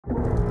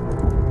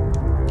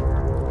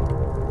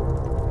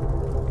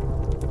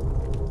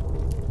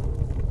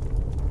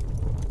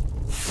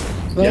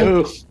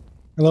Hello. Yo,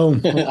 Hello.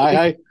 How are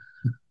hi,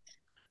 you?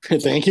 hi.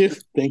 Thank you,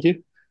 thank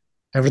you.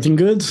 Everything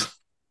good?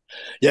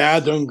 Yeah,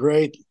 doing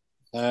great.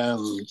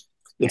 Um,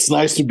 it's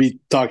nice to be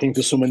talking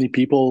to so many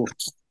people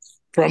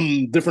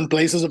from different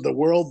places of the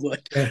world,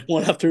 like Yeah.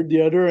 one after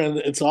the other, and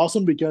it's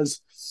awesome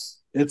because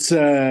it's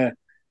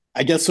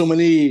I get so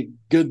many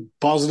good,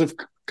 positive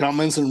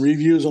comments and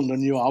reviews on the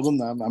new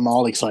album. I'm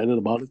all excited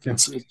about it. Yeah.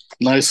 It's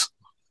nice.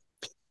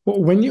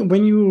 Well, when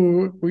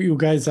you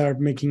guys are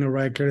making a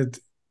record,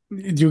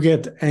 do you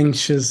get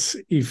anxious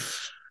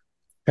if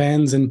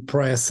fans and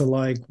press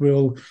alike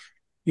will,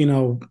 you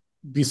know,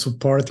 be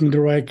supporting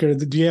the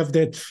record? Do you have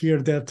that fear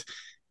that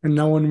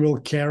no one will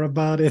care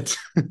about it?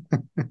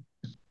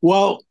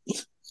 Well,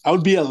 I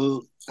would be a,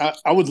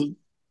 I would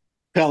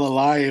tell a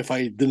lie if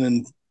it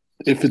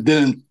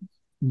didn't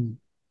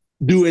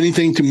do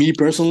anything to me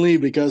personally,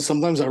 because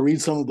sometimes I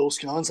read some of those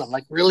comments. I'm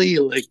like, really?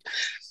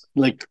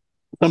 Like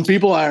some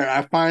people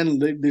I find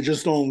they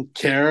just don't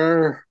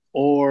care,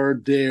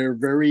 or they're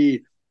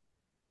very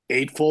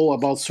hateful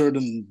about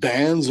certain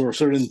bands or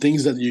certain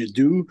things that you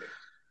do.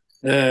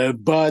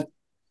 But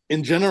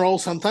in general,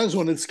 sometimes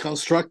when it's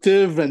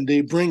constructive and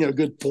they bring a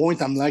good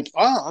point, I'm like,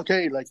 oh,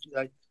 okay, like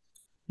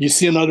you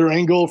see another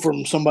angle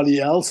from somebody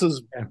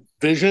else's Yeah.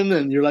 vision,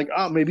 and you're like,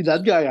 oh, maybe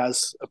that guy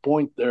has a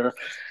point there.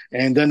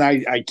 And then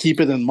I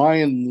keep it in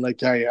mind.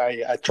 Like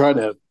I try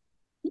to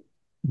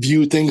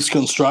view things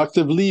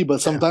constructively, but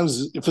Yeah.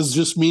 sometimes if it's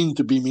just mean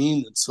to be mean,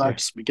 it Yeah.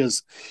 sucks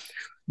because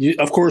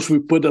of course we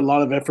put a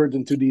lot of effort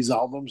into these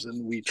albums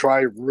and we try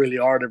really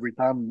hard every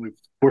time. We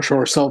push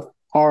ourselves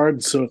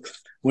hard. So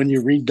when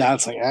you read that,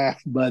 it's like,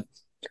 but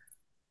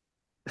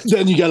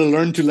then you got to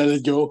learn to let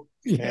it go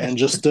Yeah. and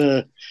just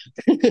this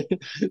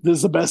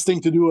is the best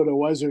thing to do.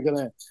 Otherwise, you're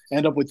gonna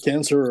end up with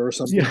cancer or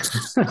something.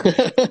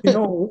 Yeah.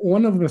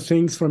 One of the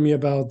things for me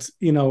about,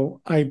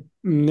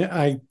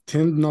 I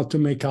tend not to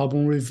make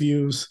album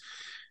reviews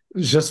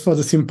just for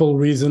the simple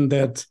reason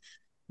that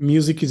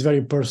music is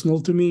very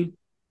personal to me,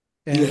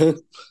 and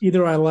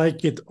either I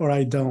like it or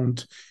I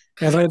don't.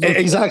 And I don't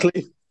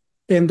Exactly.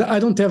 and I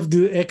don't have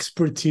the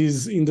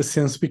expertise in the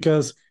sense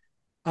because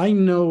I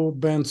know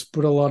bands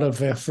put a lot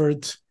of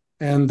effort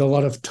and a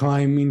lot of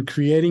time in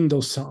creating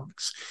those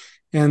songs.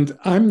 And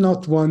I'm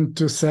not one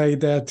to say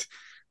that,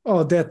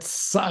 oh, that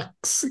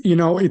sucks.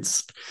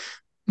 It's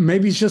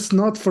maybe it's just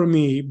not for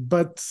me,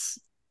 but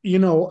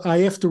I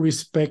have to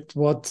respect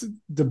what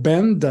the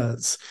band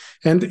does.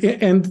 And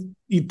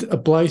it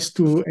applies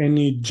to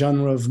any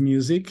genre of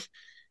music.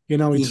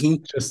 It's Hmm. not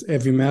just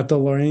heavy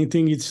metal or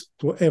anything, it's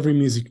to every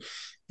music.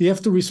 You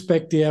have to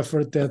respect the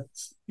effort that,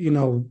 you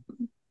know,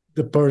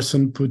 the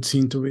person puts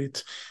into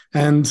it.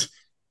 And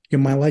you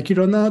might like it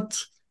or not,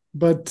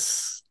 but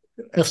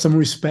have some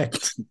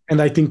respect.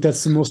 And I think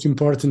that's the most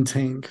important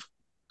thing.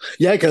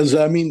 Yeah, because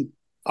I mean,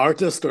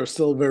 artists are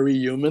still very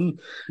human,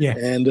 Yeah.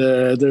 and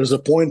there's a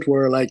point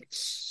where like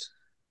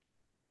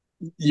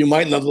you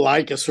might not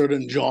like a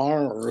certain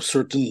genre or a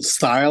certain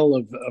style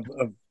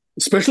of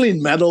especially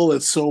in metal.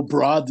 It's so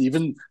broad.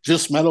 Even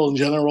just metal in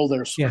general,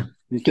 there's Yeah.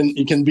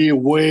 you can be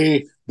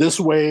way this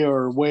way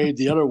or way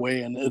the other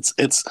way, and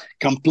it's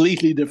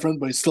completely different,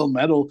 but it's still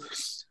metal.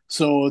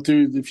 So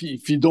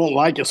if you don't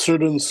like a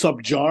certain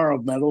subgenre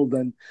of metal,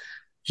 then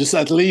just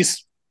at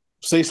least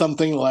say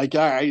something like,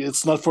 "All right,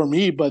 it's not for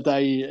me, but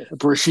I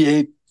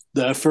appreciate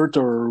the effort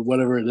or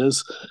whatever it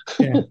is."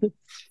 Yeah.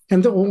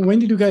 And when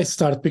did you guys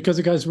start? Because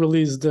you guys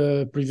released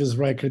the previous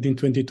record in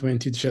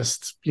 2020,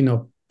 just,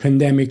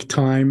 pandemic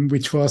time,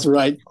 which was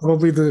Right.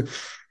 probably the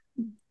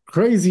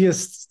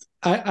craziest.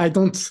 I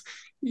don't,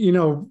 you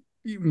know,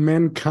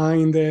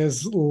 mankind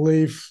has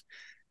lived,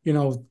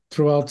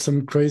 throughout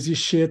some crazy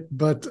shit.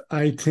 But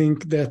I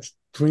think that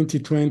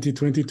 2020,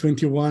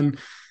 2021,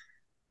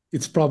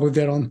 it's probably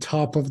there on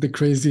top of the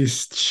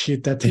craziest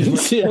shit that ever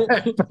Yeah.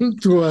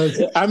 happened to us.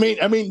 I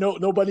mean, no,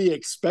 nobody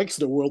expects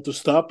the world to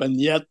stop, and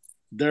yet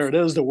there it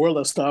is. The world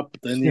has stopped,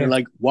 and you're Yeah.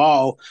 like,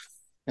 wow.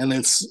 And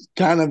it's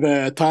kind of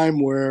a time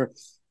where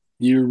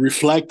you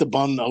reflect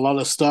upon a lot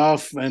of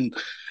stuff, and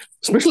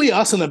especially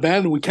us in the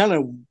band, we kind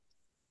of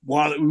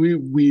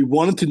we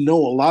wanted to know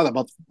a lot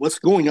about what's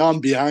going on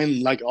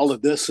behind like all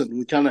of this, and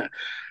we kind of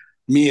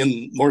me and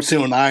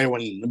Mauricio and I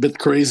went a bit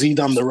crazy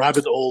down the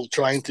rabbit hole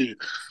trying to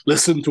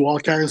listen to all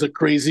kinds of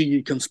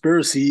crazy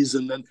conspiracies,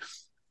 and then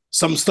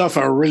some stuff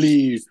are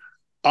really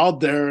out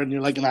there and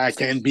you're like, nah, I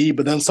can't be.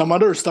 But then some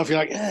other stuff you're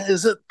like,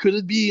 is it? Could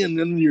it be? And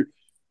then you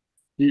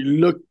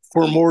look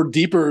for a more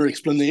deeper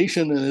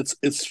explanation, and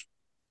it's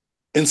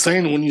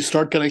insane when you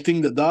start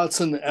connecting the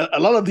dots. And a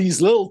lot of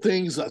these little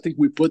things, I think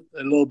we put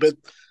a little bit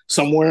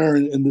somewhere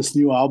in this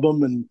new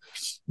album. And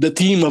the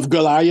theme of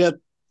Goliath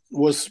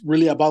was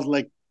really about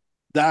like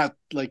that,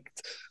 like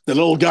the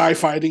little guy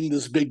fighting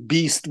this big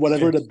beast, Yeah.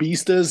 whatever the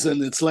beast is.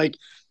 And it's like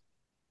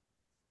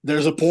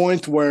there's a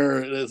point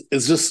where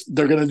it's just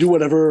they're gonna do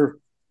whatever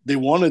they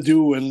want to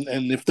do, and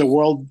if the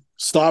world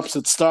stops,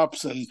 it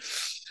stops. And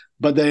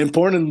but the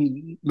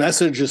important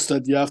message is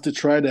that you have to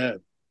try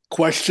to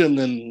question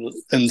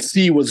and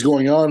see what's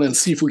going on and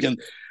see if we can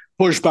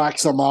push back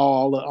somehow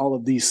all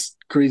of these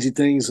crazy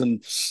things,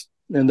 and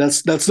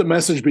that's the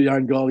message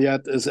behind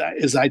Goliath.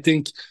 Is I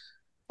think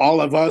all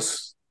of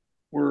us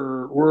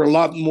we're a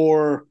lot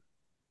more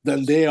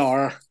than they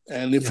are,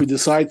 and if we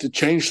decide to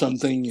change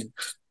something,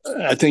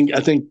 I think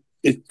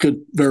it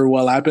could very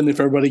well happen if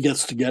everybody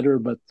gets together.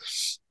 But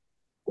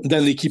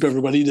then they keep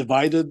everybody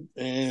divided,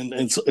 and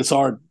it's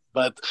hard.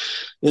 But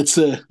that's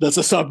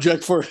a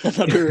subject for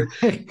another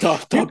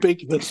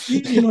topic. But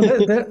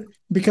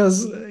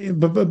because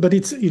but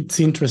it's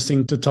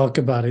interesting to talk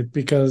about it,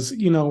 because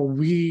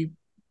we,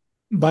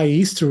 by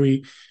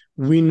history,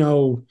 we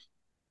know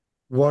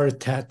war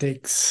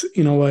tactics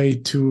in a way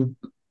to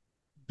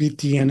beat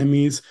the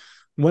enemies.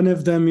 One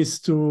of them is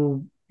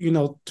to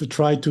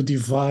try to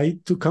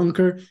divide to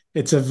conquer.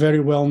 It's a very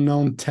well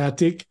known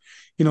tactic,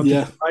 to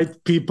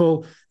divide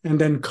people and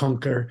then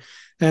conquer,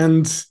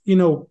 and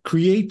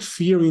create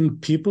fear in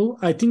people.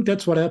 I think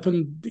that's what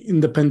happened in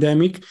the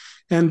pandemic.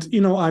 And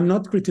I'm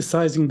not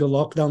criticizing the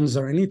lockdowns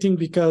or anything,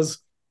 because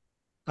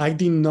I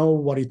didn't know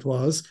what it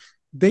was.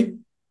 They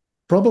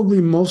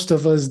probably, most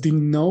of us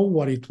didn't know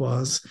what it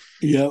was.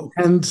 Yeah.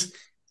 And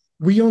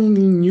we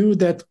only knew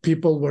that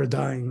people were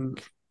dying,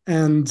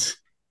 and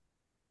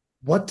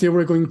what they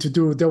were going to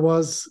do. There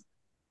was,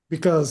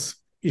 because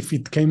if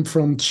it came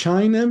from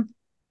China,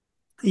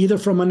 either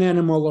from an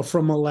animal or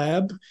from a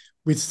lab,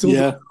 we still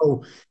don't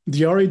know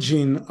the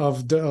origin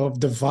of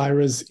the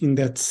virus in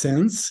that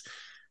sense.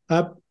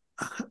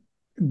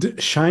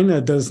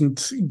 China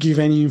doesn't give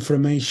any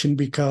information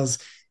because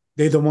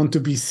they don't want to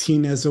be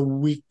seen as a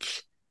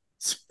weak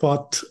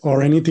spot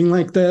or anything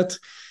like that.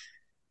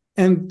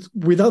 And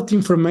without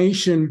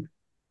information,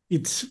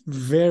 it's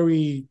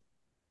very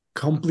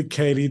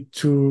complicated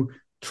to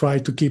try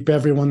to keep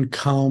everyone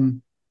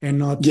calm and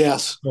not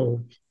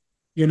go,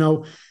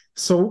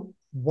 So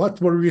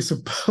what were we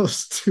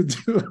supposed to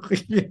do?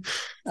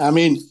 I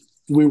mean,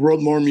 we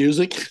wrote more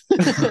music,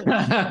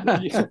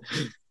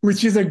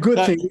 which is a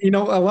good thing.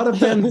 A lot of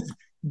them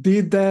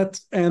did that,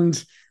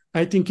 and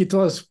I think it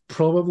was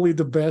probably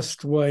the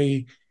best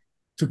way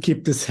to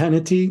keep the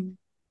sanity.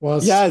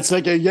 It's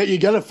like you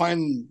got to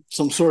find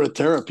some sort of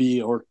therapy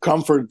or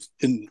comfort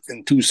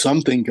into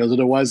something, because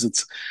otherwise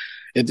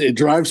it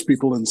drives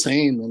people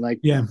insane. And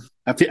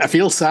I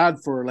feel sad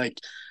for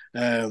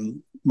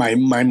my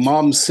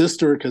mom's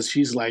sister, because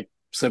she's like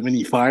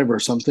 75 or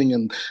something,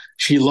 and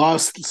she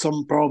lost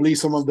probably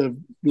some of the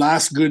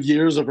last good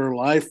years of her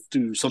life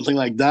to something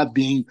like that,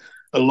 being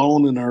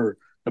alone in her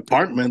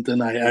apartment.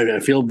 And I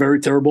feel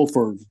very terrible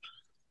for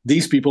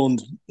these people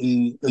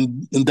in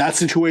that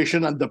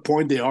situation at the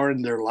point they are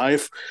in their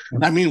life.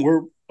 I mean,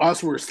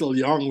 we're still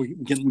young.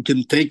 We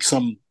can take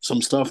some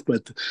stuff,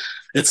 but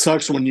it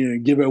sucks when you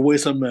give away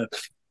some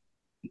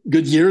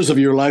good years of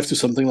your life to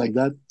something like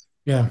that.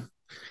 Yeah.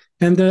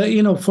 And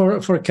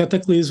for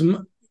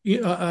Kataklysm,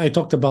 I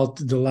talked about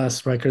the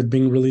last record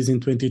being released in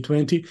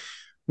 2020.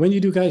 When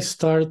did you guys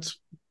start?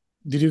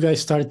 Did you guys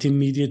start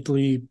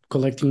immediately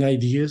collecting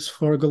ideas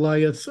for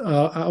Goliath?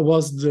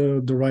 Was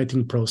the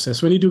writing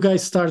process? When did you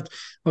guys start?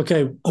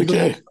 Okay.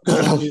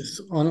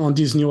 On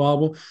this new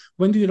album.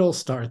 When did it all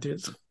start?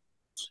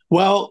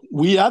 Well,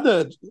 we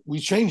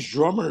changed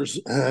drummers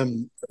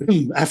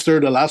after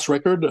the last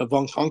record of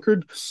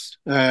Unconquered.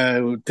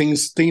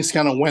 Things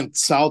kind of went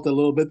south a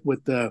little bit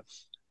with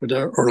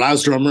our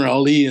last drummer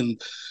Ali,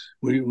 and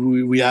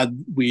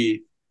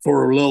we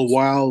for a little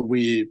while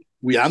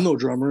we had no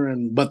drummer,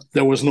 but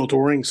there was no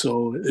touring,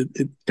 so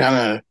it kind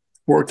of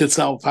worked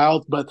itself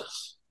out. But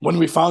when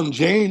we found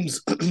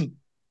James, it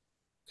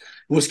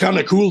was kind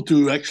of cool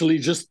to actually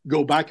just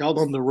go back out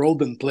on the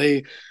road and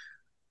play,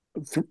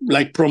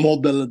 like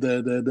promote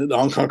the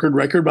Unconquered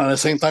record, but at the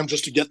same time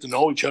just to get to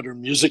know each other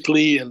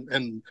musically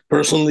and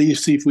personally,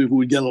 see if we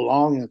would get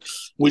along,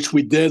 which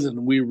we did,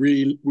 and we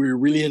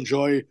really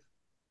enjoy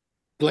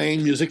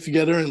playing music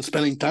together and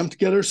spending time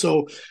together.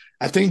 So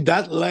I think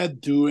that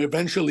led to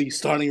eventually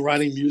starting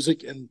writing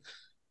music,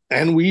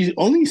 and we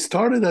only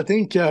started, I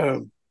think,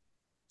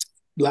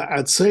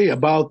 I'd say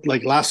about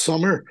like last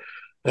summer.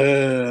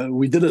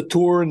 We did a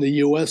tour in the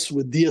US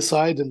with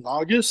Deicide in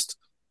August,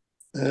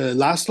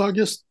 last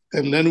August,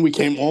 and then we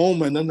came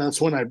home, and then that's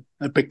when I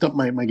picked up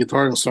my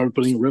guitar and started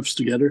putting riffs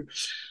together.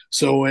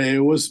 So it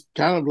was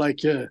kind of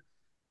like a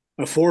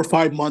 4 or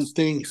 5 month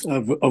thing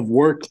of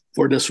work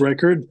for this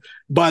record,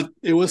 but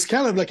it was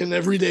kind of like an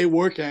everyday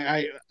work.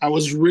 I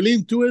was really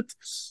into it,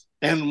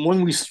 and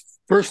when we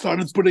first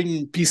started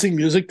piecing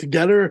music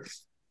together,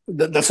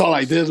 that's all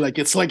I did. Like,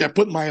 it's like I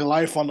put my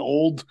life on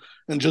hold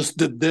and just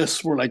did this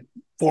for like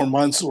 4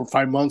 months or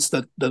 5 months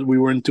that we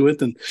were into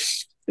it, and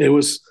it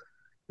was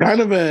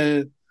kind of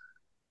a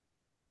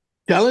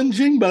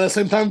challenging, but at the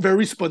same time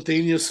very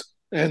spontaneous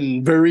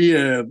and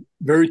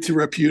very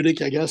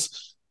therapeutic, I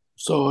guess.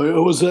 So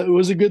it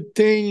was a good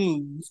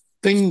thing.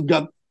 Thing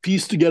got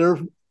pieced together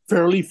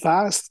fairly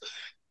fast,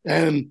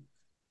 and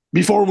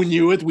before we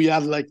knew it, we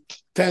had like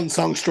 10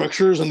 song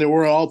structures, and they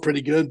were all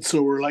pretty good.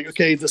 So we're like,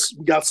 okay,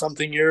 we got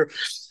something here.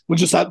 We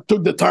just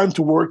took the time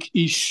to work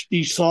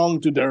each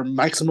song to their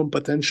maximum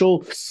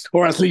potential,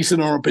 or at least in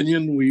our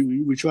opinion,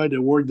 we tried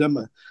to work them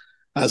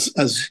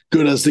as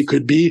good as they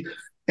could be.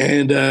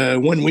 And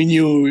when we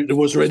knew it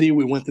was ready,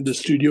 we went to the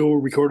studio,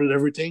 recorded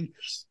everything.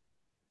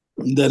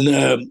 And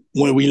then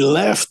when we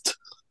left,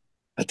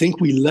 I think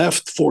we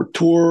left for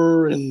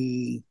tour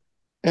in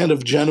end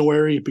of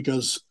January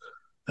because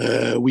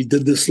we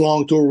did this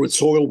long tour with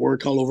soil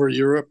work all over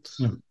Europe.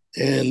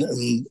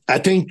 And I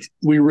think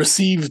we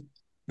received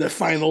the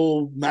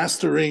final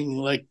mastering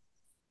like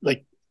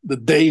the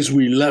days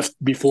we left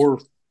before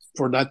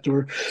for that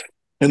tour,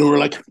 and we were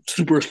like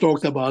super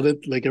stoked about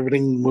it. Like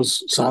everything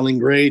was sounding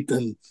great,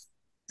 and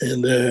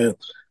we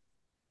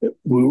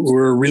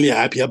were really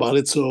happy about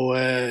it. So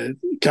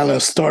kind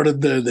of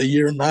started the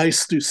year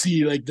nice to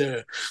see like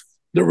the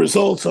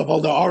results of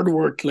all the hard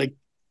work, like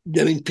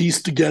getting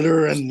pieced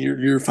together, and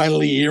you're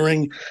finally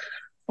hearing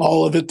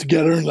all of it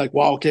together, and like,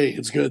 wow, okay,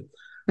 it's good.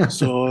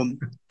 So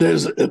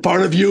there's a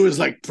part of you is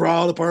like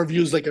proud, a part of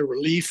you is like a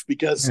relief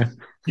because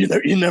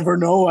you never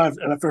know.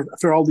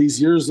 After all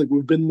these years, like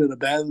we've been in a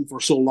band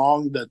for so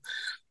long that,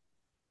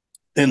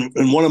 and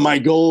one of my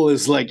goals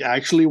is like I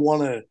actually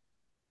want to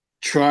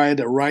try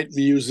to write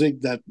music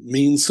that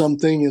means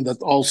something and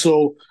that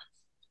also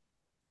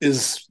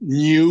is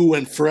new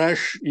and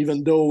fresh,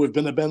 even though we've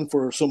been a band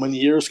for so many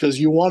years, because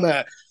you want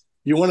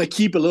to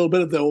keep a little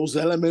bit of those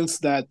elements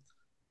that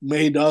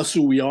made us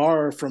who we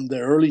are from the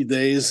early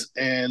days,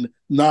 and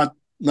not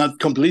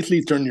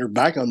completely turn your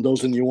back on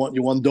those. And you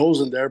want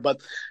those in there,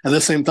 but at the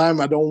same time,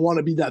 I don't want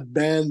to be that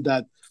band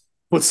that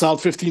puts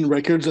out 15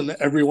 records and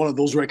every one of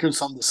those records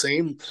sound the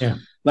same.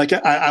 Like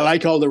I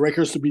like all the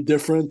records to be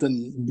different,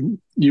 and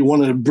you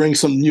want to bring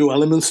some new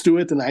elements to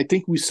it, and I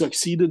think we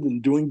succeeded in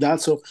doing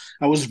that. So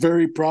I was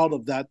very proud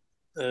of that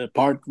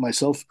part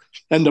myself,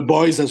 and the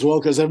boys as well,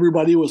 because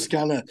everybody was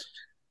kind of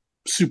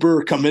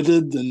super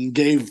committed and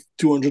gave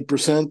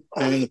 200%.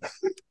 And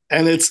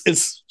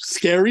it's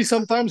scary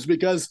sometimes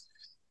because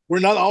we're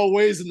not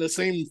always in the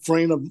same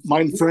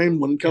mind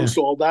frame when it comes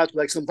to all that.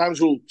 Like sometimes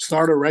we'll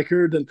start a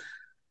record and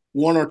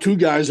one or two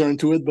guys are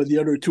into it, but the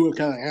other two are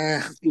kind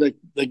of like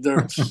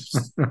they're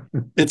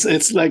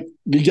it's like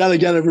you got to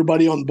get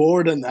everybody on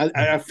board, and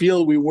I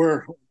feel we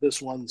were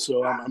this one,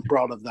 so I'm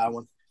proud of that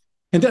one.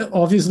 And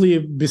obviously,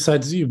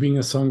 besides you being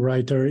a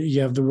songwriter, you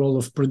have the role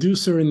of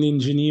producer and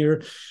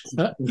engineer.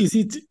 Is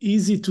it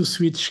easy to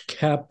switch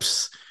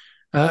caps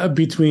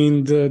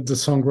between the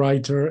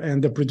songwriter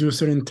and the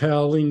producer and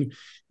telling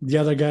the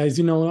other guys,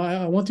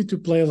 I want you to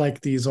play like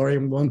this, or I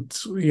want,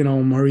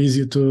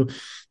 Mauricio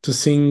to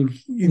sing,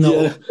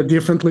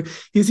 differently?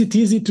 Is it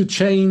easy to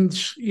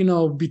change,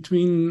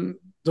 between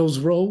those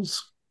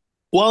roles?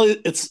 Well,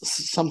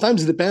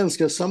 sometimes it depends,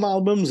 because some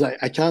albums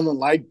I kind of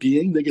like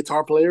being the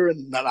guitar player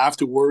and not have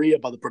to worry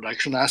about the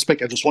production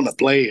aspect. I just want to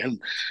play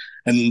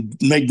and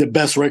make the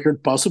best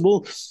record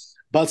possible.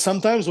 But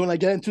sometimes when I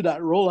get into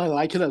that role, I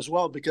like it as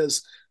well,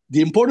 because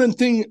the important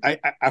thing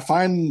I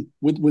find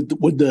with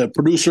the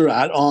producer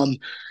add-on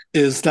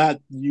is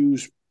that you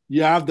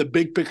have the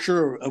big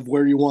picture of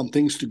where you want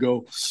things to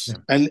go.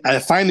 And I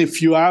find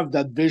if you have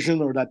that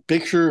vision or that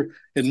picture,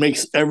 it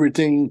makes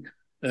everything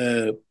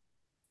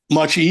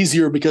much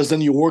easier, because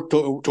then you work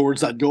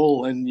towards that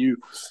goal, and you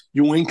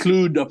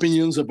include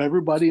opinions of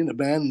everybody in the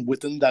band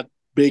within that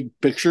big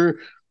picture,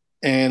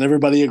 and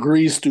everybody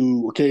agrees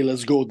to, okay,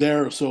 let's go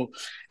there. So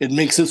it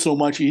makes it so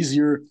much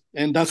easier.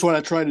 And that's what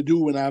I try to do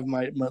when I have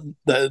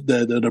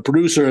the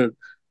producer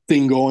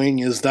thing going,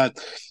 is that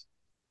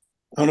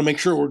I want to make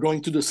sure we're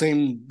going to the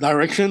same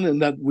direction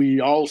and that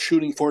we all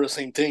shooting for the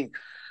same thing.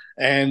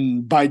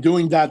 And by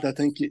doing that, I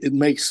think it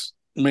makes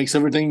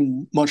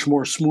everything much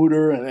more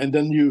smoother, and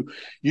then you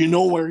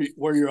know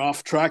where you're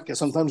off track. And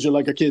sometimes you're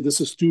like, okay, this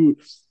is too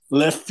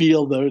left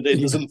field, or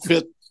it doesn't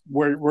fit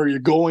where you're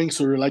going,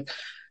 so you're like,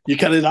 you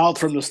cut it out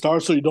from the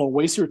start so you don't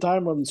waste your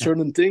time on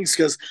certain things,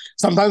 because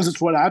sometimes it's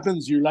what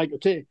happens. You're like,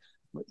 okay,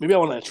 maybe I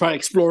want to try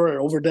explore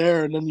over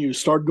there, and then you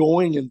start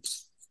going and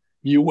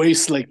you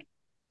waste like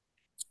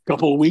a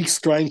couple of weeks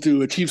trying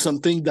to achieve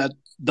something that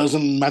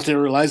doesn't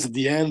materialize at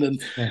the end.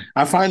 And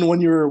I find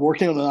when you're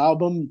working on an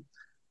album,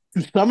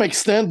 to some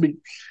extent,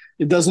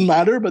 it doesn't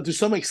matter, but to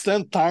some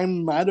extent,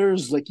 time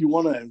matters. Like you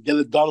want to get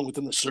it done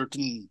within a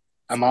certain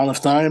amount of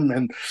time,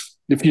 and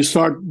if you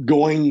start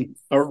going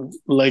or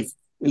like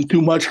in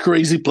too much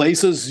crazy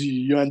places,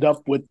 you end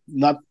up with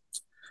not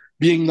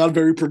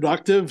very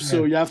productive.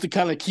 So you have to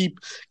kind of keep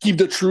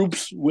the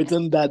troops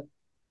within that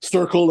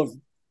circle of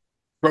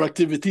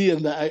productivity,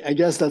 and I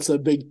guess that's a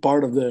big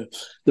part of the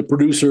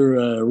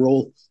producer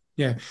role.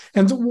 Yeah,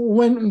 and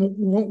when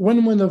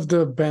one of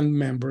the band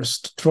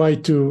members try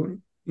to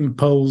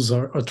impose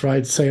or try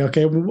to say,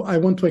 okay, I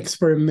want to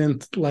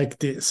experiment like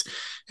this,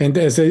 and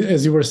as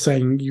you were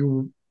saying,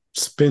 you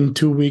spend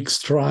 2 weeks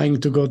trying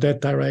to go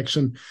that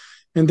direction,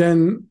 and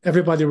then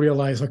everybody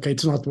realize, okay,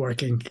 it's not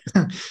working.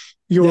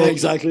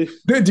 Exactly.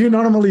 Do you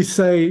normally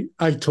say,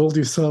 "I told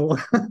you so"?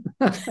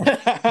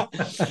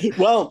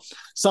 Well,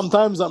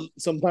 sometimes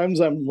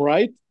I'm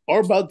right,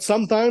 but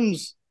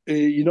sometimes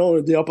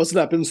the opposite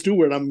happens too,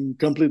 where I'm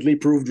completely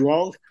proved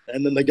wrong,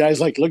 and then the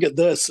guy's like, "Look at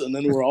this," and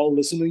then we're all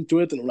listening to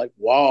it, and we're like,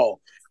 "Wow,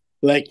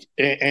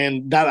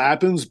 and that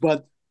happens,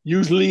 but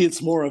usually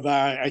it's more of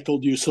a I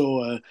told you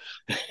so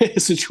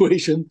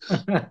situation.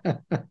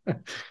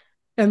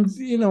 And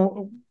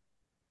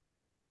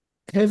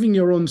having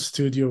your own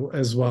studio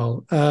as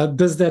well,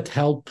 does that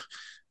help?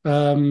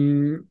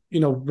 When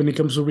it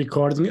comes to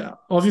recording,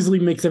 obviously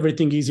it makes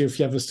everything easier if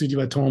you have a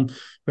studio at home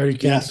where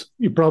Yes,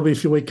 you probably,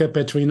 if you wake up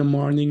at 3 in the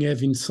morning,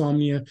 have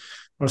insomnia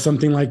or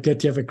something like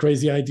that, you have a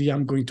crazy idea,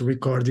 I'm going to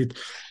record it.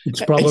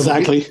 It's probably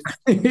exactly.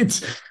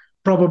 it's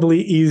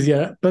probably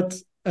easier. But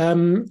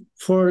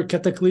for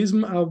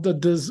Cataclysm, how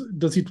does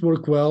it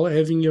work well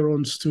having your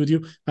own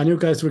studio? And you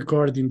guys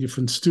record in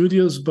different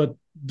studios, but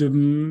the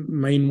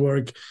main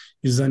work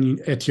is done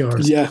at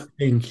yours, Yeah. I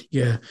think.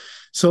 Yeah.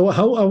 So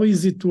how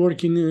is it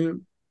working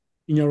in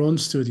your own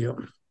studio?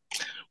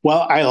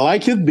 Well, I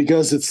like it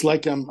because it's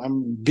like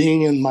I'm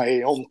being in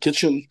my own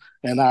kitchen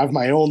and I have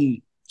my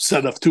own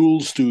set of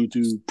tools to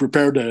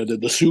prepare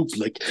the soup.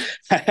 Like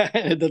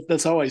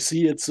that's how I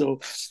see it. So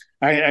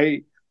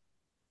I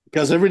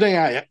because everything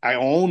I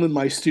own in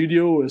my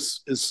studio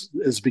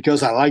is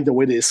because I like the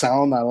way they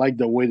sound. I like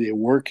the way they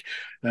work.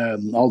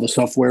 All the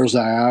softwares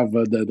I have,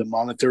 the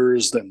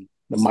monitors, the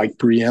mic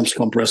preamps,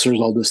 compressors,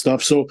 all this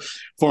stuff. So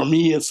for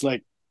me, it's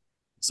like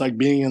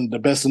being in the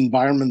best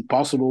environment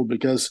possible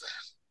because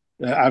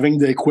having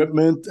the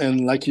equipment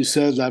and, like you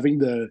said, having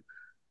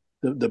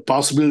the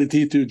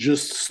possibility to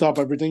just stop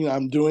everything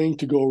I'm doing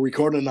to go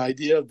record an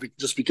idea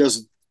just because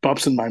it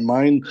pops in my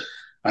mind.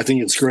 I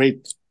think it's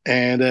great,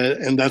 and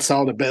that's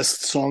how the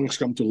best songs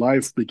come to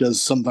life.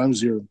 Because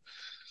sometimes you're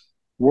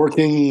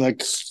working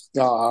like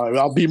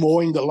I'll be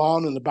mowing the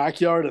lawn in the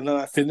backyard, and then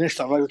I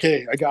finished. I'm like,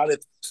 okay, I got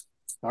it.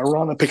 I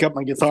run, I pick up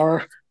my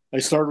guitar, I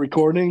start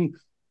recording.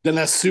 Then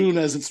as soon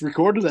as it's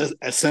recorded,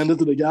 I send it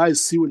to the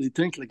guys, see what they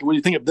think. Like, what do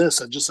you think of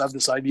this? I just have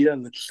this idea,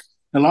 and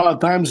a lot of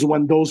times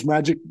when those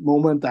magic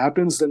moment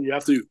happens, then you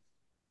have to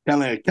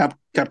kind of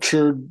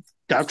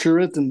capture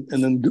it and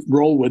then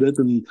roll with it.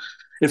 And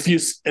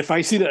if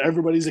I see that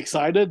everybody's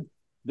excited,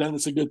 then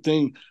it's a good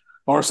thing.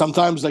 Or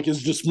sometimes like it's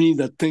just me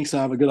that thinks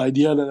I have a good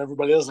idea, then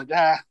everybody else is like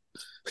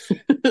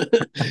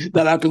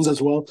that happens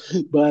as well.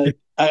 But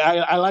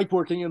I like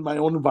working in my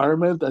own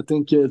environment. I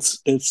think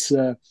it's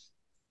a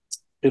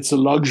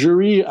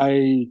luxury.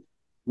 I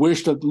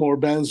wish that more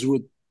bands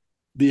would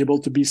be able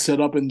to be set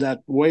up in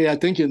that way. I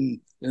think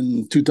in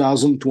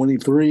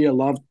 2023, a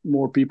lot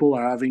more people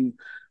are having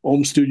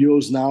home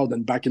studios now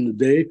than back in the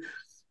day.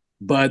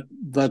 But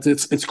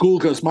it's cool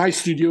because my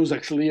studio is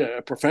actually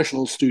a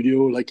professional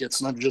studio. Like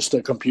it's not just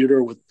a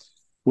computer with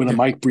a Yeah.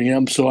 mic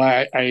preamp. So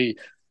I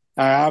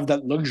have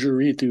that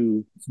luxury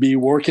to be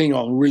working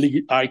on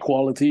really high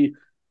quality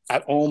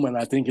at home, and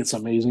I think it's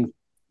amazing.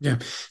 Yeah.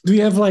 Do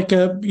you have like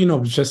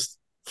just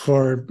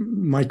for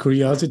my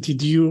curiosity,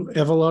 do you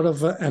have a lot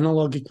of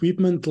analog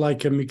equipment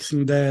like a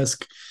mixing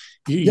desk?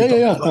 You Yeah,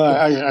 yeah, talk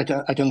yeah.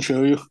 about I can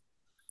show you.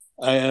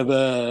 I have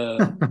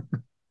a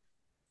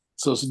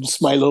so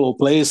it's my little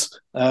place.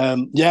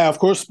 Yeah, of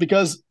course,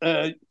 because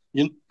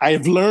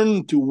I've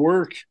learned to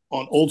work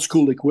on old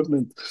school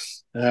equipment.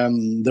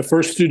 The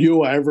first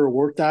studio I ever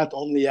worked at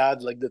only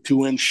had like the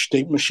 2-inch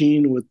tape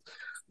machine with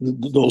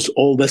those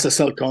old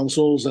SSL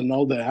consoles and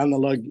all the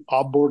analog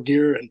outboard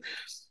gear. And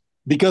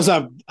because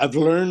I've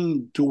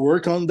learned to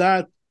work on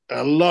that,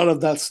 a lot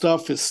of that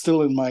stuff is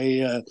still in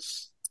my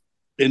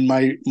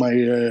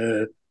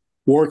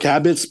work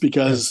habits yeah.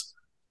 because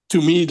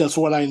to me that's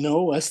what I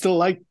know. I still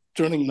like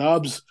turning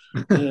knobs,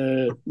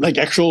 like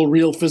actual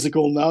real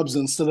physical knobs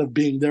instead of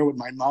being there with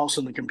my mouse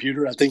on the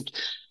computer. I think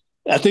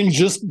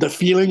just the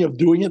feeling of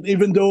doing it,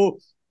 even though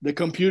the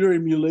computer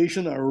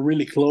emulation are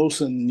really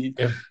close and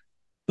Yeah.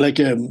 like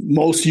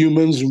most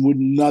humans would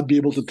not be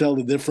able to tell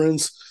the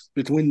difference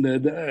between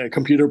the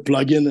computer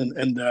plugin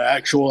and the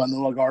actual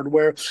analog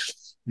hardware.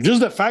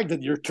 Just the fact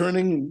that you're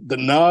turning the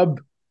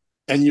knob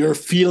and you're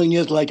feeling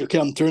it like, okay,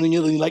 I'm turning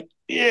it, and you're like,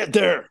 yeah,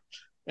 there.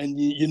 And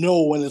you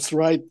know when it's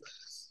right.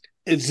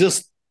 It's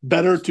just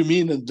better to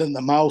me than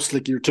the mouse.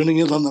 Like you're turning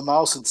it on the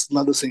mouse, it's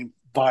not the same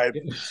vibe.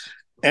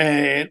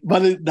 Yeah.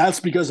 But that's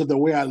because of the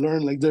way I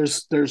learned. Like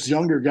there's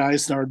younger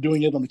guys that are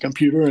doing it on the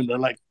computer and they're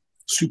like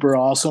super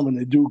awesome and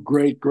they do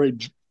great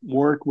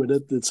work with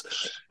it.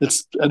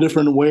 It's a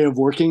different way of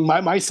working.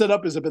 My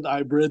setup is a bit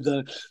hybrid.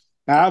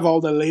 I have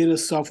all the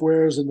latest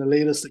softwares and the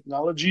latest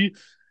technology,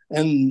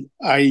 and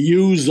I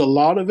use a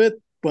lot of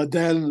it. But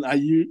then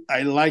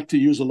I like to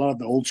use a lot of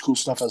the old school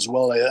stuff as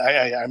well.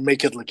 I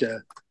make it like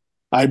a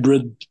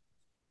hybrid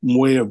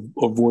way of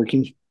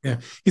working. Yeah.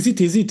 Is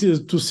it easy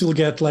to still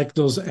get like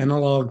those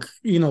analog,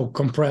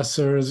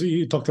 compressors?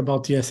 You talked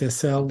about the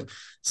SSL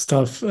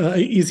stuff.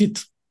 Is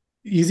it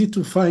easy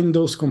to find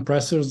those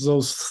compressors,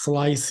 those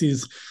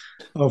slices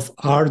of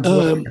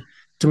hardware Um,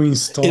 to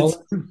it's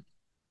install?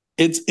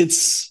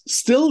 it's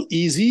still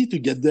easy to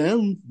get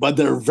them, but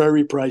they're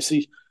very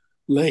pricey.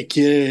 Like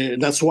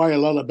that's why a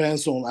lot of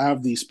bands don't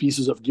have these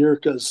pieces of gear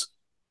because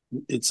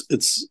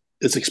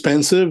it's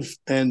expensive,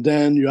 and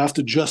then you have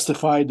to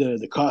justify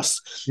the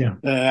cost. Yeah.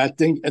 I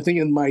think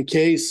in my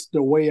case,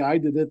 the way I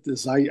did it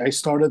is I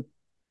started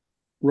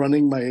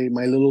running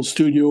my little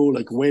studio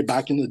like way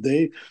back in the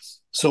day.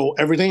 So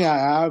everything I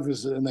have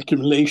is an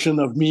accumulation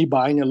of me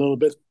buying a little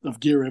bit of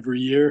gear every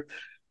year,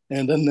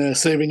 and then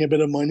saving a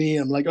bit of money.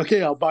 I'm like,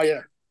 okay, I'll buy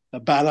a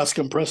badass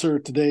compressor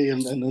today,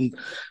 and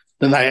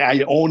then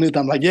I own it.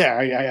 I'm like, yeah,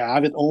 I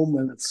have it home,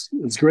 and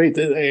it's great,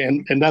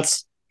 and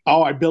that's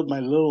how I built my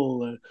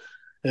little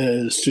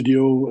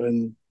studio,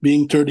 and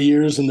being 30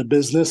 years in the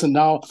business, and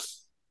now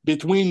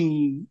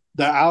between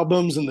the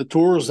albums and the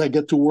tours, I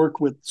get to work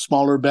with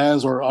smaller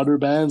bands or other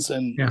bands,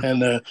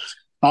 and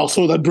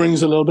also that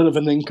brings a little bit of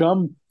an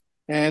income.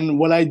 And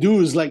what I do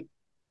is like,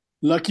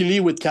 luckily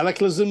with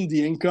Cataclysm,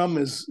 the income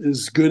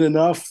is good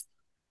enough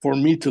for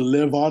me to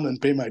live on and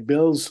pay my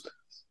bills.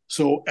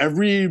 So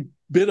every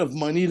bit of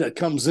money that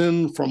comes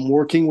in from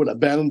working with a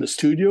band in the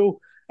studio,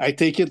 I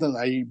take it and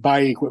I buy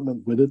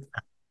equipment with it.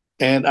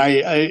 And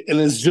and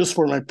it's just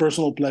for my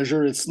personal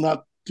pleasure. It's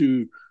not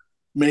to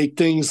make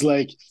things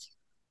like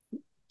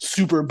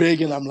super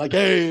big and I'm like,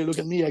 hey, look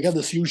at me, I got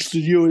this huge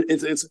studio.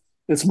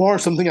 It's more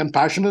something I'm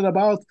passionate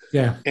about.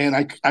 Yeah. And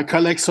I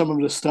collect some of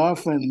the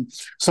stuff, and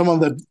some of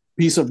the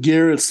piece of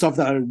gear. It's stuff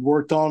that I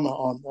worked on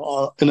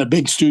in a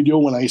big studio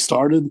when I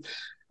started.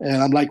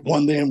 And I'm like,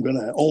 one day I'm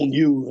gonna own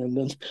you. And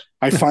then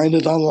I find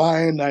it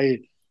online. I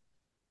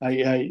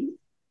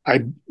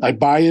I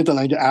buy it, and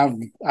I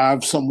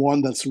have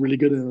someone that's really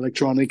good in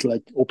electronic,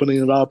 like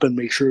opening it up and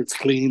make sure it's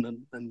clean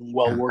and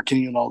well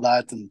working and all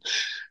that. And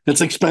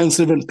it's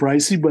expensive and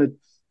pricey, but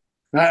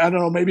I don't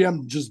know. Maybe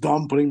I'm just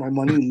dumb putting my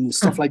money in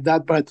stuff like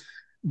that. But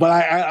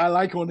I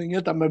like owning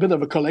it. I'm a bit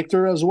of a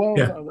collector as well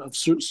of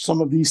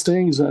some of these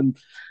things, and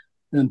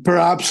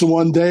perhaps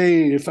one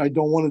day, if I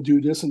don't want to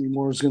do this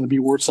anymore, it's going to be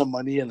worth some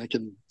money and I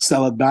can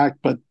sell it back.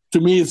 But to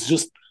me, it's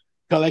just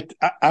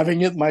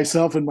having it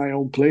myself in my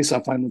own place.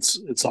 I find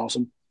it's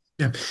awesome.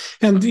 Yeah.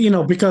 And,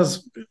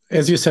 because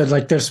as you said,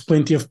 like there's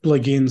plenty of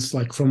plugins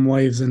like from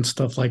Waves and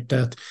stuff like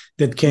that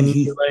can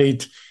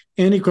emulate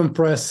any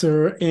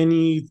compressor,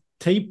 any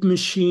tape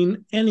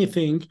machine,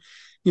 anything,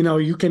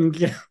 you can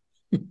get.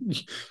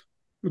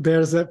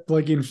 There's a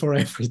plugin for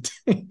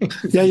everything.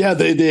 Yeah.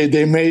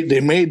 They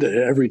made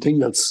everything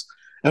that's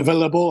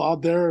available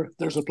out there.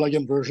 There's a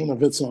plugin version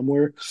of it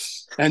somewhere,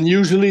 and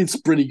usually it's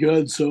pretty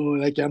good. So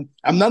like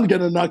I'm not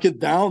gonna knock it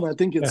down. I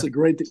think it's a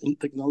great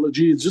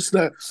technology. It's just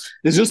a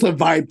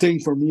vibe thing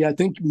for me. I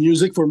think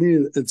music for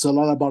me, it's a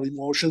lot about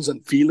emotions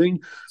and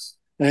feeling,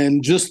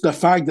 and just the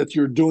fact that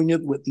you're doing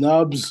it with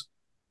knobs.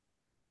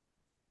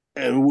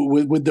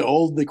 With the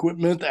old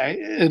equipment,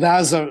 it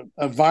has a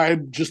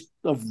vibe just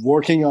of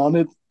working on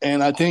it,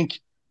 and I think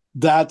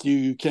that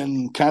you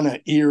can kind of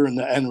hear in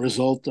the end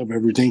result of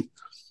everything.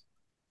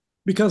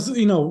 Because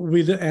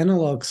with the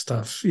analog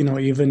stuff,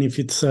 even if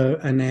it's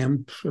an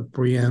amp, a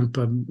preamp,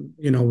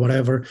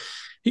 whatever,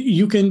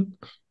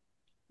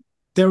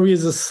 there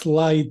is a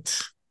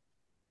slight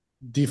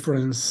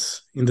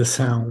difference in the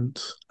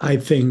sound. I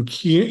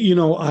think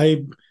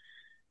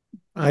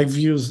I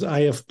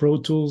have Pro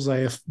Tools, I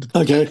have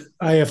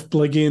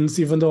plugins,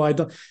 even though I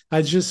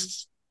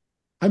just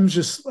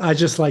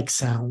like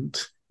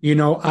sound.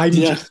 I'm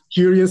just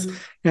curious,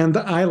 and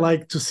I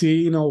like to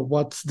see,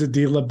 what's the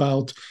deal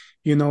about,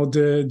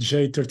 the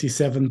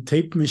J37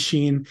 tape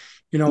machine,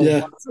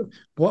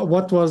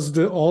 what was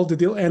all the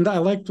deal. And I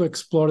like to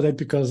explore that,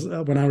 because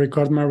when I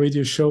record my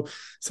radio show,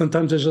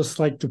 sometimes I just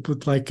like to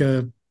put like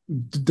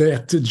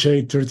that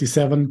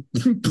J37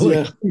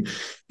 play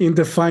in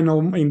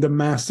the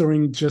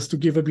mastering, just to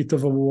give a bit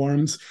of a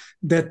warmth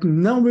that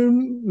no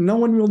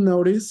one will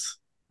notice.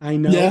 I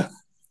know. Yeah,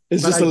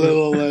 it's just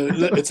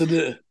it's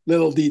a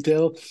little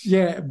detail.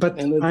 Yeah, but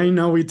I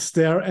know it's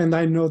there, and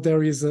I know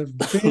there is a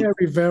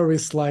very, very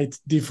slight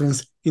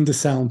difference in the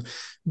sound.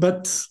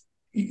 But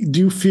do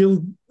you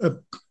feel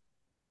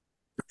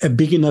a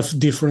big enough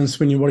difference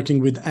when you're working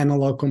with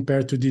analog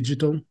compared to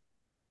digital?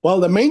 Well,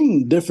 the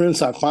main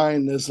difference I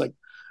find is like,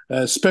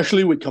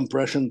 especially with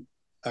compression,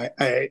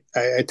 I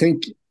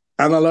think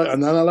an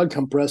analog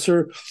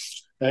compressor,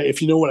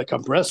 if you know what a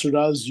compressor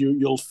does,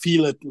 you'll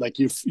feel it, like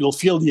you'll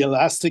feel the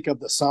elastic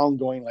of the sound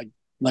going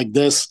like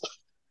this,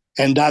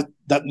 and that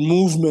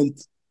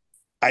movement,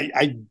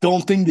 I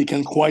don't think they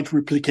can quite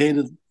replicate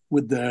it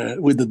with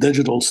the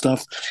digital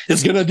stuff.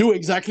 It's gonna do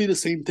exactly the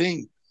same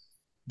thing,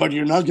 but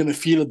you're not gonna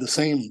feel it the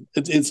same.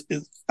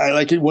 I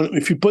like it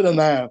if you put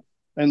an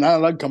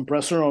analog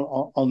compressor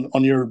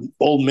on your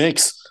old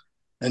mix,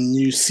 and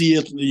you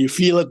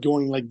feel it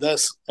going like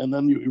this, and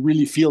then you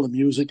really feel the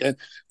music. And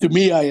to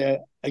me, I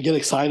get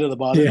excited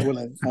about it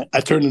when I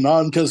turn it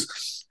on,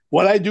 because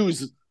what I do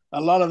is a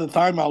lot of the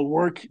time I'll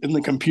work in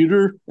the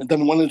computer, and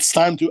then when it's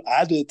time to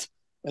add it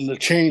in the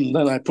chain,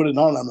 then I put it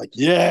on. I'm like,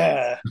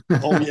 yeah,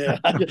 oh yeah,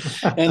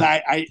 and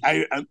I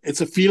it's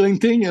a feeling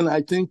thing, and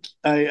I think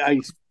I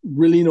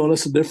really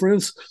notice a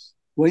difference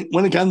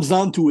when it comes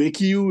down to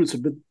EQ. It's a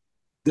bit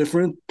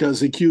different,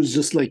 because EQ is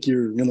just like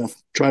you're gonna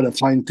try to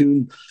fine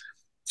tune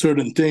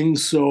certain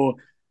things. So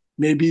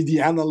maybe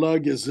the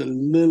analog is a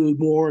little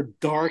more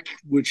dark,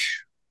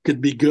 which could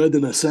be good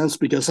in a sense,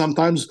 because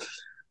sometimes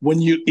when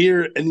you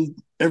hear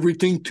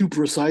everything too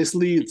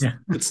precisely,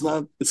 it's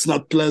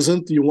not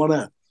pleasant. You want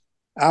to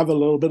have a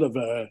little bit of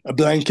a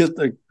blanket,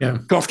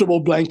 comfortable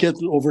blanket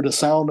over the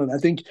sound, and I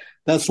think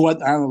that's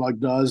what analog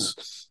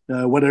does.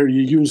 Whether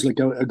you use like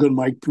a good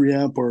mic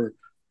preamp or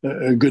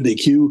a good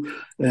EQ,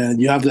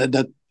 and you have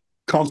that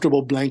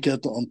comfortable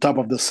blanket on top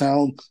of the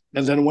sound,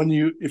 and then when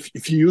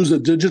if you use the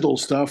digital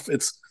stuff,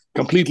 it's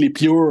completely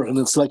pure and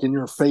it's like in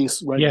your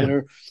face right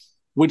there.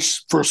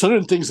 Which for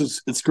certain things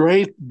it's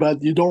great,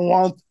 but you don't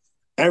want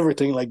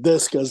everything like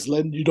this because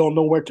then you don't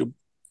know where to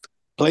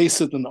place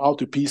it and how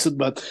to piece it.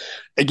 But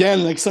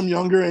again, like some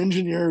younger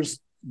engineers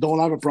don't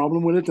have a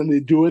problem with it and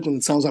they do it and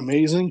it sounds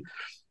amazing.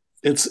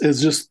 It's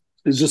just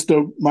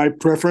my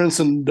preference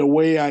and the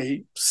way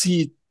I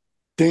see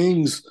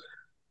things.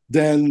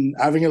 Then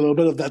having a little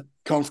bit of that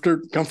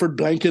comfort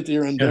blanket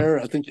here and there,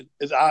 I think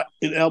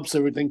it helps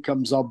everything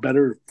comes out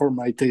better for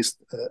my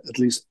taste, at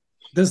least.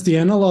 Does the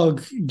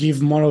analog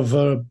give more of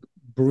a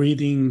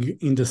breathing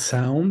in the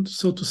sound,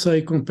 so to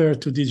say,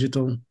 compared to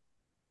digital?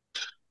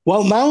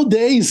 Well,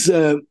 nowadays,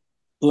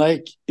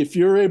 like if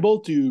you're able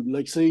to,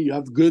 like say you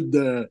have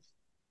good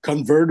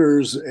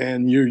converters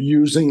and you're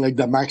using like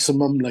the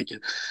maximum, like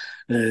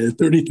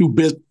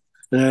 32-bit,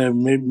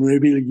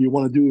 maybe you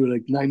want to do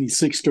like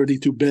 96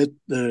 32-bit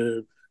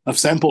of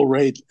sample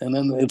rate, and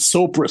then it's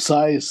so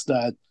precise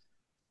that,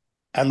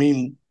 I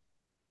mean,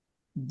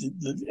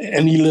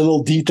 any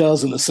little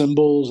details in the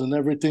cymbals and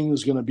everything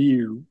is going to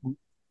be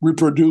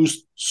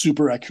reproduced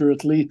super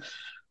accurately.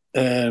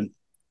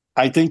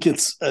 I think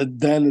it's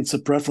a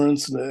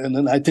preference, and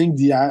then I think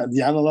the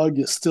analog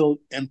is still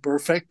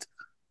imperfect,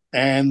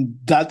 and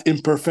that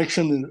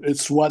imperfection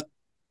is what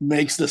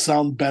makes the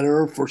sound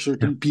better for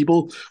certain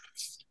people,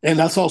 and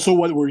that's also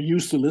what we're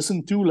used to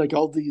listen to, like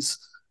all these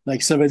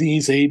like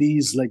 70s,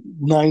 80s, like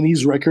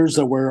 90s records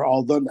that were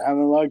all done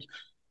analog.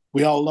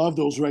 We all love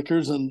those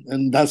records,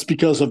 and that's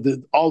because of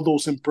all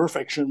those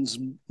imperfections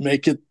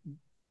make it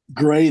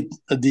great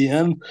at the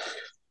end.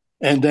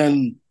 And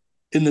then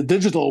in the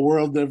digital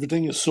world,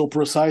 everything is so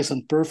precise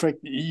and perfect.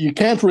 You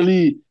can't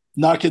really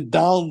knock it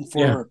down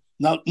for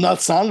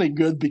not sounding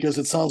good because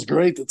it sounds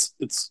great.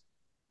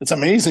 It's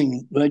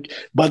amazing. Like,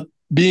 but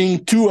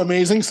being too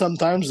amazing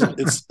sometimes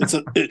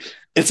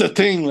it's a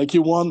thing. Like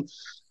you want.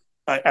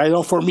 I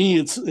know for me,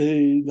 it's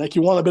like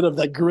you want a bit of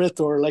that grit,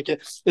 or like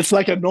it's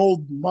like an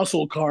old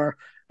muscle car.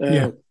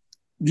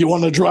 You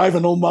want to drive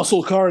an old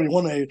muscle car, and you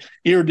want to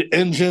hear the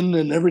engine,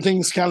 and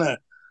everything's kind of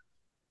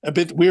a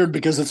bit weird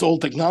because it's old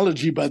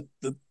technology, but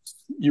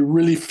you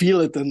really feel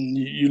it and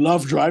you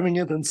love driving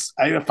it. And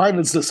I find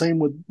it's the same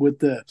with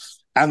the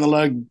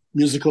analog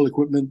musical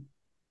equipment.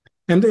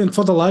 And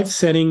for the live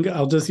setting,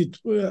 how does it?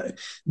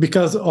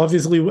 Because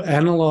obviously,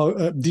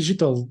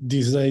 digital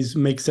these days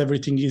makes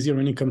everything easier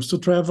when it comes to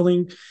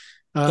traveling.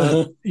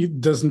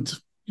 It doesn't.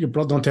 You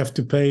don't have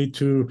to pay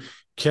to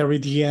carry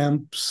the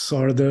amps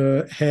or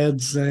the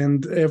heads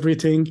and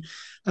everything.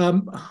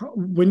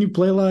 When you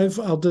play live,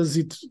 how does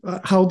it?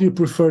 How do you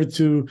prefer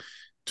to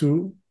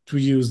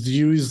use? Do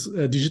you use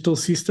a digital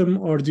system,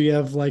 or do you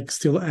have like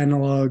still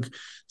analog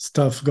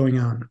stuff going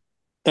on?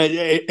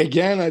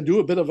 Again, I do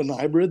a bit of an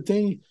hybrid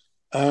thing.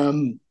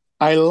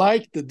 I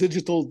like the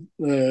digital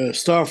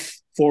stuff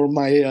for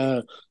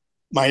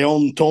my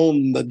own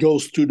tone that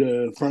goes to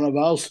the front of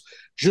house,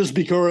 just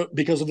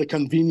because of the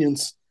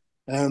convenience.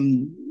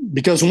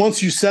 Because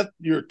once you set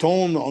your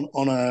tone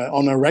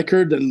on a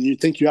record and you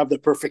think you have the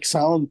perfect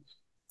sound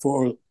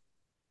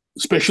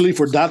especially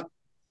for that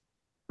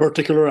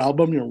particular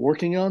album you're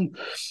working on,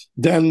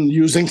 then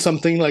using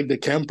something like the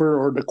Kemper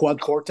or the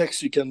Quad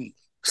Cortex, you can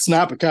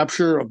snap a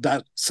capture of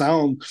that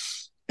sound,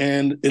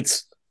 and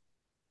it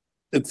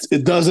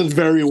does it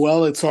very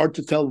well. It's hard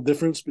to tell the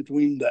difference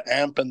between the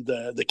amp and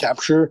the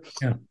capture.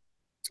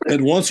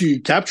 And once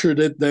you captured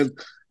it, then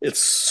it's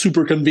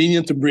super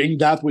convenient to bring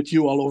that with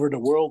you all over the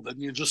world.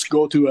 And you just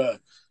go to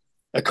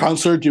a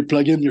concert, you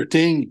plug in your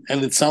thing,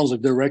 and it sounds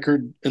like the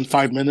record in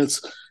 5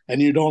 minutes.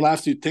 And you don't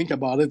have to think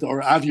about it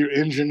or have your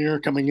engineer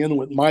coming in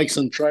with mics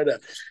and try to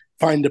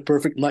find the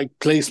perfect mic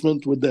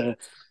placement with the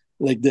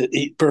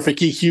perfect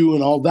EQ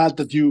and all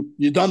that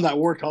you've done that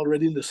work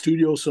already in the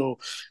studio. So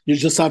you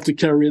just have to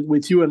carry it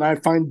with you. And I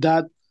find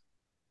that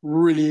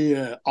really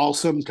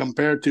awesome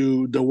compared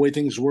to the way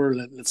things were,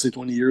 let's say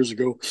 20 years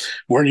ago,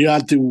 where you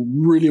had to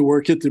really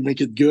work it to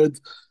make it good.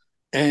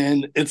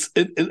 And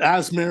it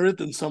has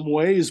merit in some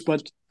ways,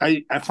 but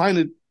I find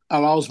it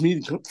allows me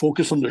to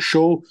focus on the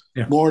show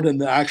more than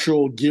the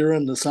actual gear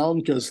and the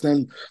sound, because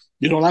then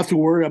you don't have to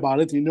worry about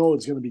it. You know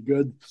it's going to be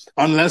good,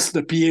 unless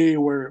the PA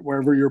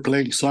wherever you're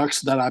playing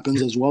sucks. That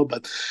happens as well.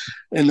 But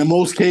in the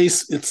most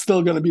case, it's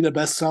still going to be the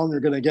best sound you're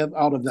going to get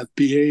out of that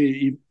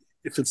PA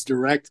if it's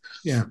direct.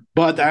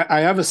 But I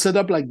have a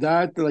setup like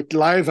that. Like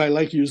live, I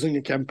like using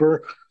a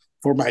Kemper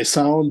for my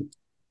sound,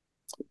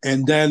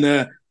 and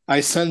then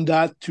I send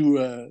that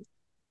to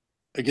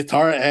a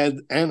guitar head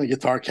and a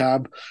guitar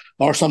cab,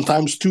 or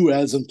sometimes two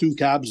heads and two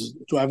cabs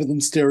to have it in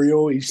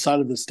stereo each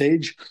side of the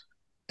stage.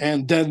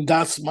 And then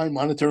that's my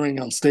monitoring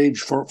on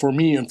stage for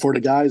me and for the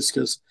guys,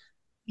 because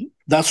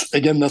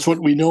that's what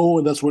we know,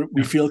 and that's what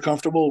we feel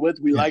comfortable with.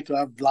 We like to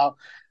have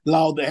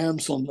loud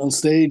amps on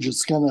stage.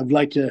 It's kind of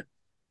like a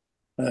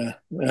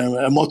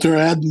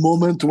Motorhead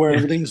moment where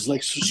everything's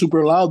like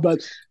super loud, but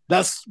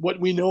that's what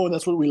we know and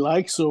that's what we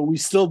like. So we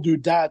still do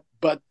that,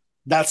 but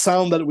that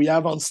sound that we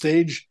have on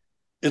stage,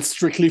 it's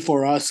strictly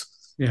for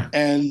us. Yeah.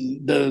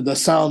 And the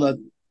sound that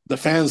the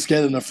fans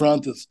get in the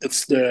front,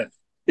 it's the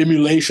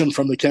emulation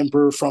from the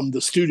Kemper, from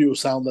the studio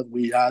sound that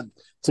we had.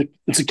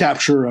 It's a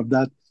capture of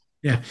that.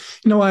 Yeah,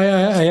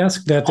 I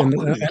ask that, and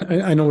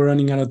I know we're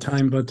running out of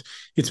time, but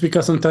it's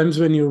because sometimes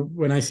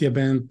when I see a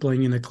band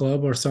playing in a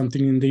club or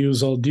something and they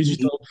use all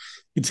digital,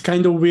 it's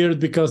kind of weird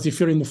because if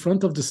you're in the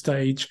front of the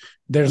stage,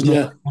 there's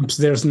no amps,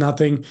 there's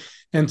nothing,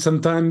 and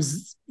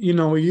sometimes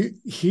you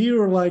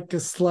hear like a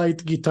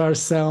slight guitar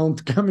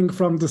sound coming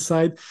from the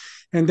side,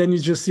 and then you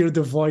just hear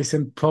the voice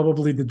and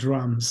probably the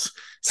drums.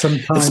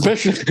 Sometimes,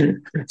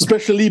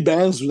 especially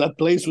bands that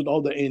plays with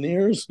all the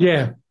in-ears.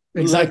 Yeah.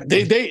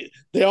 Exactly. Like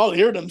they all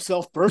hear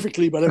themselves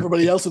perfectly, but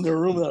everybody else in their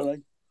room are like,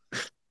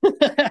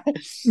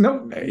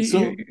 no.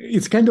 So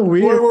it's kind of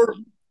weird.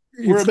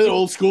 We're a bit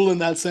old school in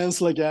that sense.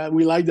 Like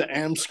we like the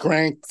amps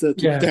cranked to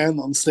 10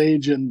 on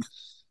stage, and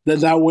then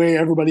that way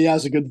everybody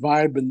has a good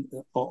vibe in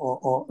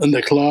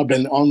the club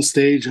and on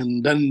stage.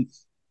 And then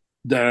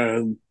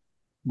the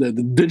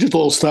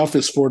digital stuff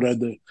is for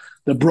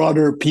the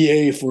broader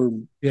PA for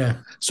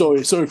So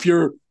if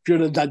you're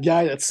that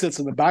guy that sits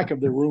in the back of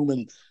the room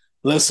and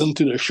listen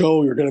to the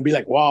show, you're going to be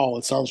like, wow,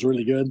 it sounds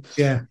really good.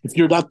 Yeah. If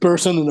you're that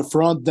person in the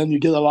front, then you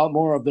get a lot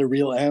more of the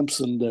real amps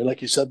and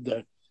like you said,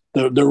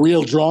 the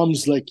real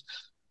drums like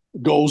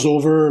goes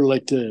over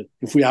like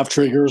if we have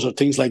triggers or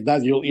things like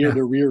that, you'll hear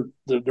the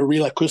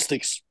real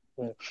acoustics,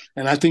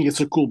 and I think it's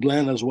a cool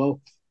blend as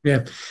well.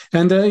 Yeah,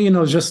 and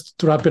just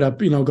to wrap it up,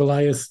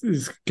 Goliath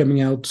is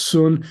coming out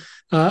soon,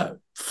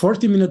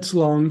 40 minutes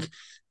long.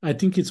 I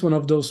think it's one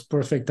of those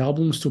perfect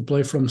albums to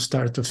play from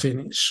start to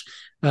finish.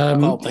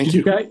 Thank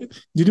you.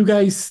 Did you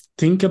guys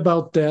think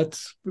about that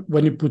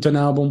when you put an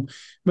album?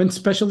 When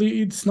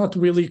especially it's not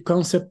really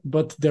concept,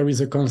 but there is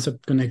a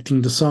concept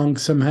connecting the song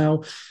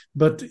somehow.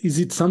 But is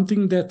it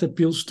something that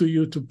appeals to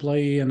you to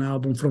play an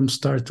album from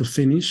start to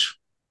finish?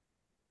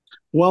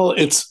 Well,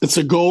 it's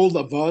a goal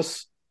of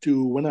us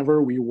to,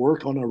 whenever we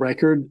work on a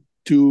record,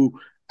 to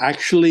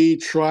actually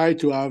try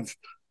to have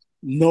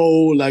no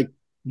like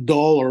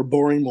dull or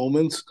boring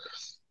moments.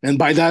 And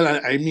by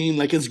that, I mean,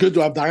 like, it's good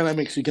to have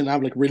dynamics. You can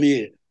have like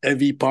really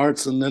heavy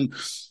parts and then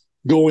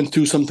go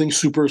into something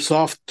super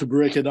soft to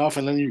break it off.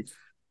 And then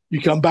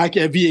you come back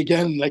heavy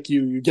again, like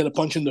you get a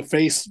punch in the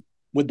face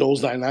with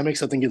those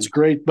dynamics. I think it's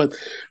great. But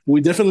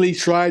we definitely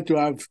try to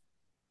have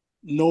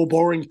no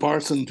boring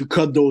parts and to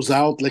cut those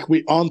out. Like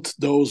we hunt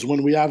those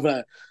when we have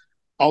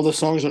all the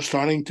songs are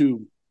starting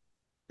to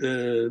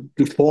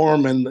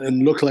form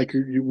and look like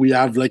we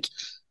have like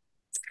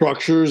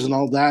structures and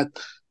all that.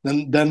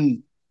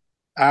 Then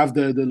I have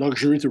the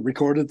luxury to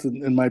record it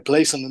in my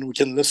place, and then we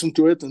can listen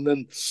to it. And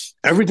then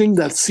everything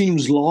that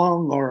seems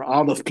long or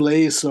out of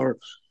place or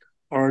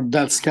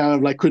that's kind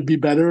of like could be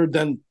better,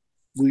 then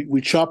we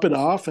chop it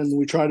off and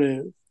we try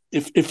to,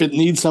 if it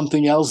needs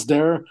something else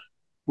there,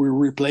 we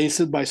replace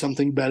it by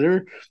something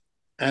better.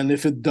 And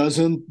if it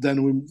doesn't,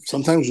 then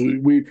sometimes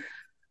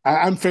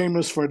I'm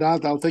famous for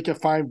that. I'll take a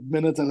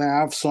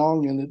 5.5-minute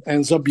song and it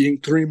ends up being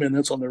 3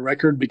 minutes on the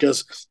record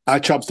because I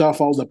chopped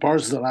off all the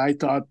parts that I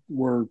thought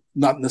were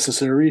not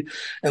necessary.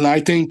 And I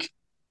think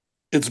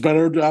it's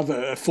better to have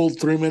a full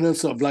 3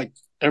 minutes of like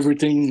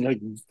everything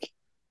like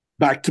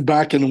back to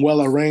back and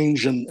well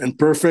arranged and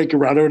perfect,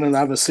 rather than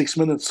have a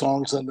 6-minute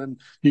songs and then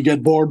you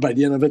get bored by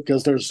the end of it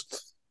because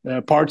there's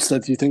parts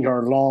that you think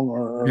are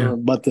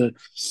long but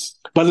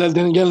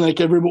then again, like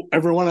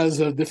everyone has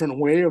a different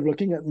way of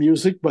looking at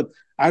music, but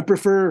I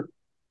prefer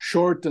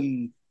short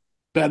and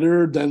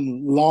better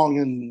than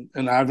long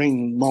and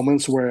having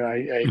moments where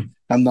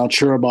I'm not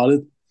sure about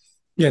it.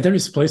 Yeah, there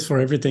is place for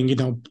everything.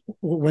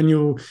 When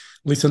you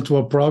listen to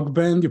a prog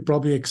band, you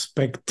probably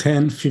expect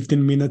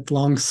 10-15-minute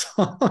long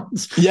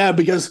songs. Yeah,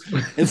 because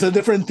it's a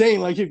different thing.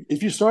 Like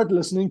if you start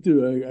listening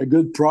to a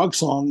good prog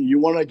song, you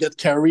want to get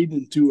carried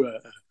into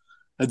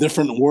a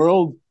different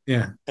world.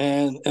 Yeah.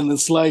 And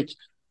it's like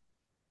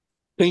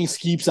things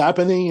keeps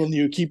happening and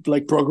you keep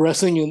like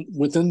progressing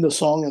within the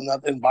song and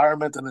that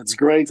environment, and it's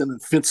great and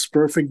it fits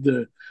perfect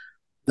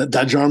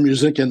that genre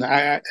music. And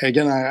I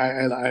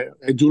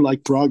do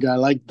like prog. I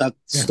like that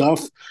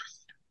stuff,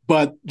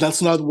 but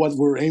that's not what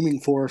we're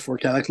aiming for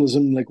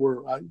Cataclysm. Like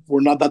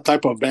we're not that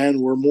type of band.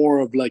 We're more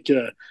of like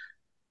a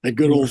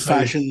good old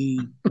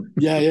fashioned.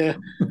 Yeah.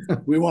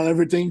 We want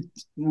everything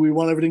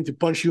to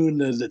punch you in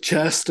the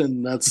chest,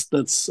 and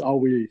that's how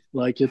we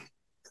like it.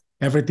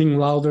 Everything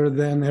louder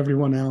than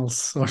everyone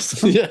else, or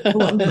something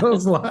along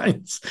those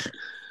lines.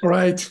 All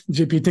right,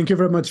 JP, thank you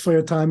very much for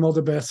your time. All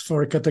the best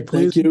for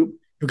Kataklysm. Thank you.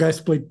 You guys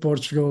played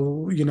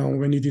Portugal,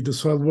 when you did the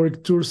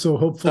Soilwork tour. So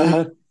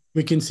hopefully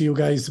we can see you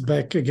guys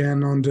back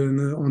again on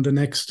the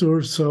next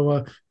tour.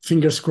 So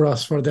fingers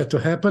crossed for that to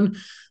happen.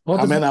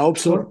 I hope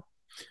so.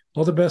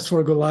 All the best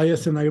for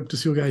Goliath, and I hope to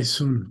see you guys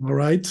soon. All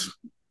right.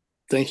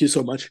 Thank you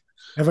so much.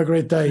 Have a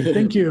great day.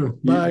 Thank you.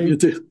 Bye. You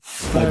too.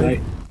 Bye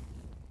bye.